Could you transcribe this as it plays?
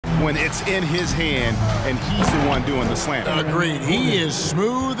when it's in his hand and he's the one doing the slam. Agreed. He is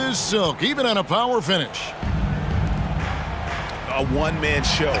smooth as silk, even on a power finish. A one-man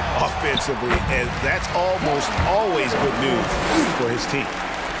show offensively, and that's almost always good news for his team.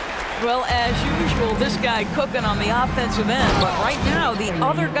 Well, as usual, this guy cooking on the offensive end, but right now the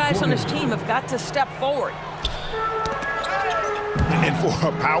other guys on his team have got to step forward. And for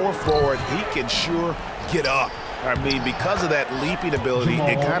a power forward, he can sure get up. I mean, because of that leaping ability,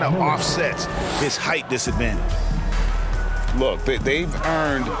 it kind of offsets his height disadvantage. Look, they've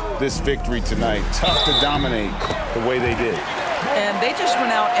earned this victory tonight. Tough to dominate the way they did. And they just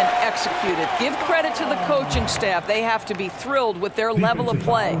went out and executed. Give credit to the coaching staff. They have to be thrilled with their level of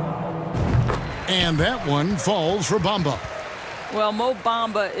play. And that one falls for Bamba. Well, Mo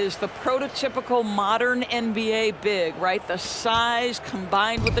Bamba is the prototypical modern NBA big, right? The size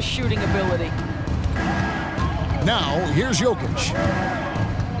combined with the shooting ability. Now, here's Jokic.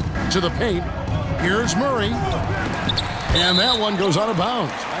 To the paint. Here's Murray. And that one goes out of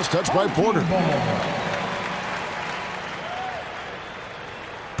bounds. Nice touch by Porter.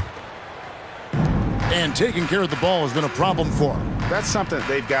 And taking care of the ball has been a problem for him. That's something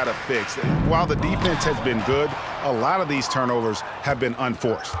they've got to fix. While the defense has been good, a lot of these turnovers have been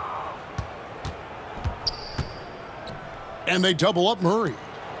unforced. And they double up Murray.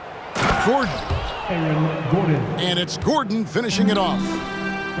 Gordon. And it's Gordon finishing it off.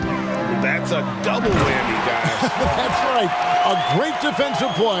 That's a double whammy, guys. That's right. A great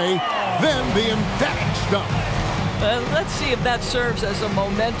defensive play, then the emphatic stuff. Let's see if that serves as a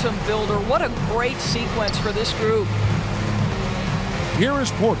momentum builder. What a great sequence for this group. Here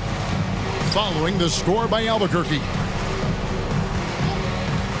is Porter, following the score by Albuquerque.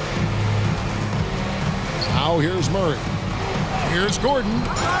 Now here's Murray. Here's Gordon.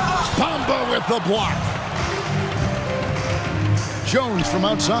 Bamba with the block. Jones from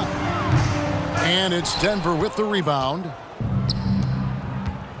outside. And it's Denver with the rebound.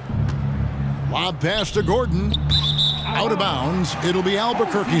 Lob pass to Gordon. Out of bounds. It'll be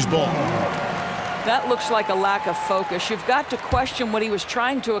Albuquerque's ball. That looks like a lack of focus. You've got to question what he was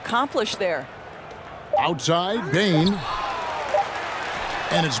trying to accomplish there. Outside, Bain.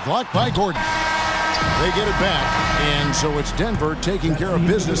 And it's blocked by Gordon. They get it back, and so it's Denver taking care of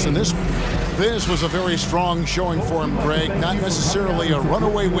business in this one. This was a very strong showing for him, Greg. Not necessarily a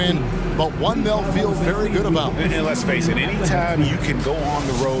runaway win, but one they'll feel very good about. And let's face it, anytime you can go on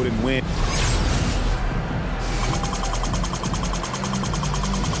the road and win,